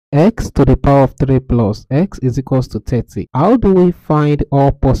X to the power of 3 plus x is equals to 30. How do we find all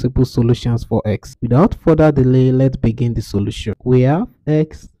possible solutions for x? Without further delay, let's begin the solution. We have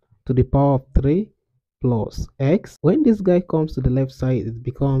x to the power of 3 plus x. When this guy comes to the left side, it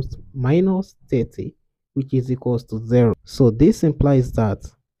becomes minus 30, which is equals to 0. So this implies that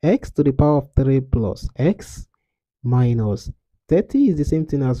x to the power of 3 plus x minus 30 is the same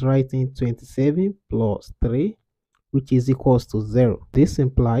thing as writing 27 plus 3, which is equals to 0. This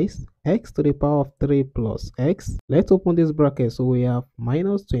implies x to the power of 3 plus x. Let's open this bracket. So we have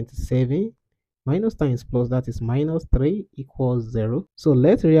minus 27 minus times plus, that is minus 3 equals 0. So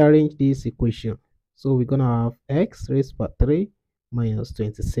let's rearrange this equation. So we're going to have x raised by 3 minus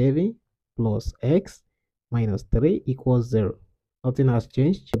 27 plus x minus 3 equals 0. Nothing has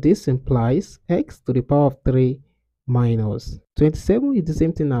changed. This implies x to the power of 3 minus 27 is the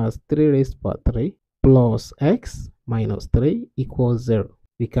same thing as 3 raised by 3 plus x minus 3 equals 0.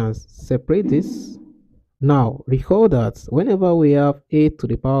 We can separate this. Now recall that whenever we have a to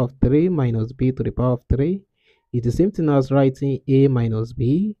the power of 3 minus b to the power of 3, it's the same thing as writing a minus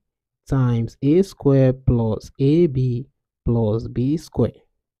b times a squared plus ab plus b squared.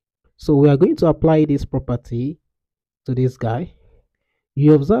 So we are going to apply this property to this guy.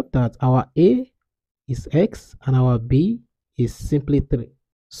 You observe that our a is x and our b is simply 3.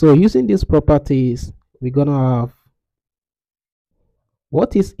 So using these properties, we're going to have,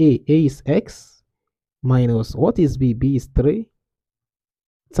 what is a? A is x minus what is b? B is 3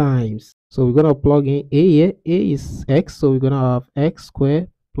 times. So we're going to plug in a here. A is x, so we're going to have x squared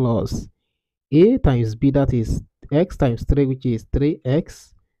plus a times b, that is x times 3, which is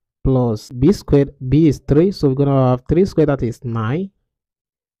 3x plus b squared. B is 3, so we're going to have 3 squared, that is 9,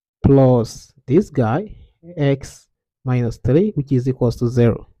 plus this guy x minus 3, which is equals to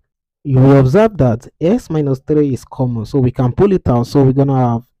 0. You will observe that x minus 3 is common, so we can pull it out. So we're going to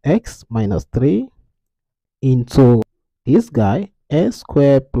have x minus 3 into this guy, x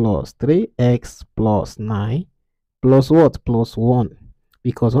squared plus 3x plus 9 plus what? Plus 1.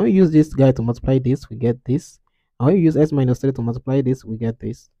 Because when we use this guy to multiply this, we get this. And when we use x minus 3 to multiply this, we get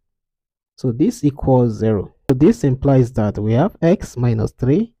this. So this equals 0. So this implies that we have x minus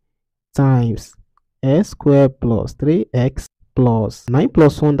 3 times x squared plus 3x plus 9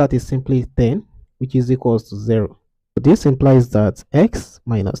 plus 1, that is simply 10, which is equals to 0. So this implies that x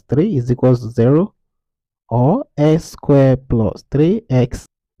minus 3 is equals to 0, or x squared plus 3x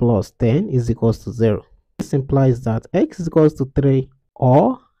plus 10 is equals to 0. This implies that x is equals to 3,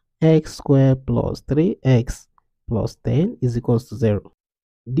 or x squared plus 3x plus 10 is equals to 0.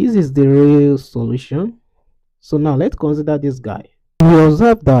 This is the real solution. So now let's consider this guy. We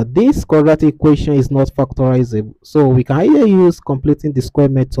observe that this quadratic equation is not factorizable, so we can either use completing the square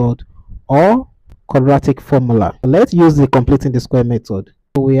method or quadratic formula. Let's use the completing the square method.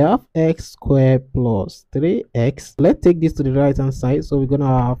 So we have x squared plus 3x. Let's take this to the right hand side, so we're going to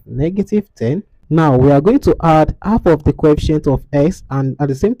have negative 10. Now we are going to add half of the coefficient of x and at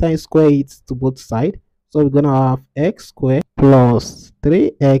the same time square it to both sides. So we're going to have x squared plus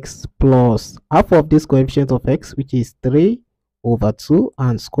 3x plus half of this coefficient of x, which is 3 over 2,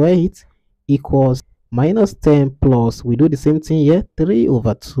 and square it, equals minus 10 plus, we do the same thing here, 3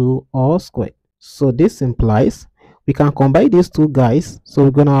 over 2 all squared. So this implies we can combine these two guys. So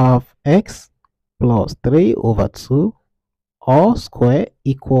we're going to have x plus 3 over 2 all square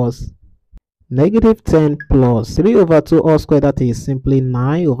equals negative 10 plus 3 over 2 all square, that is simply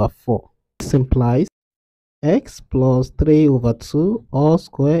 9 over 4. This implies x plus 3 over 2 all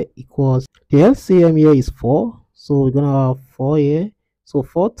square equals, the LCM here is 4, so we're going to have 4 here. So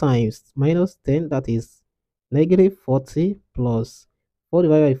 4 times minus 10, that is negative 40, plus 4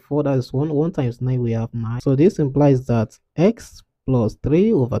 divided by 4, that is 1. 1 times 9, we have 9. So this implies that x plus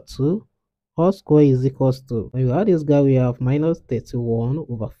 3 over 2 all square is equals to, when we add this guy, we have minus 31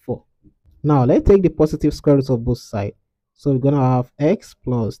 over 4. Now let's take the positive square root of both sides. So we're going to have x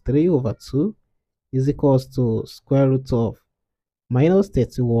plus 3 over 2 is equals to square root of minus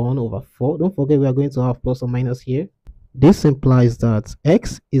 31 over 4. Don't forget we are going to have plus or minus here. This implies that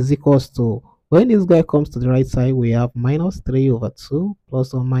x is equals to, when this guy comes to the right side, we have minus 3 over 2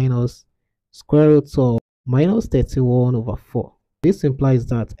 plus or minus square root of minus 31 over 4. This implies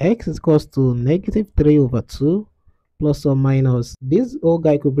that x is equals to negative 3 over 2 plus or minus, this whole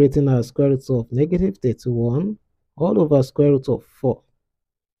guy could be written as square root of negative 31 all over square root of 4.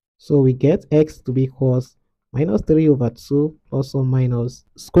 So we get x to be equals minus 3 over 2 plus or minus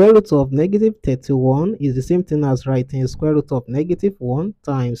square root of negative 31 is the same thing as writing square root of negative 1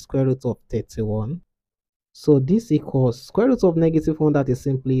 times square root of 31. So this equals square root of negative 1, that is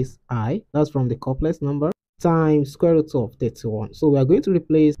simply I, that's from the complex number, times square root of 31. So we are going to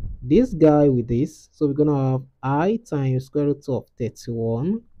replace this guy with this. So we're going to have I times square root of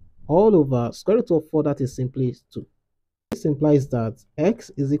 31 all over square root of 4, that is simply 2. This implies that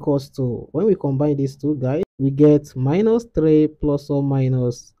x is equals to, when we combine these two guys, we get minus 3 plus or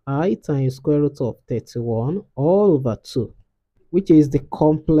minus I times square root of 31 all over 2, which is the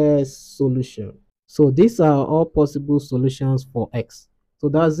complex solution. So these are all possible solutions for x. So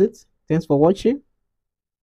that's it. Thanks for watching.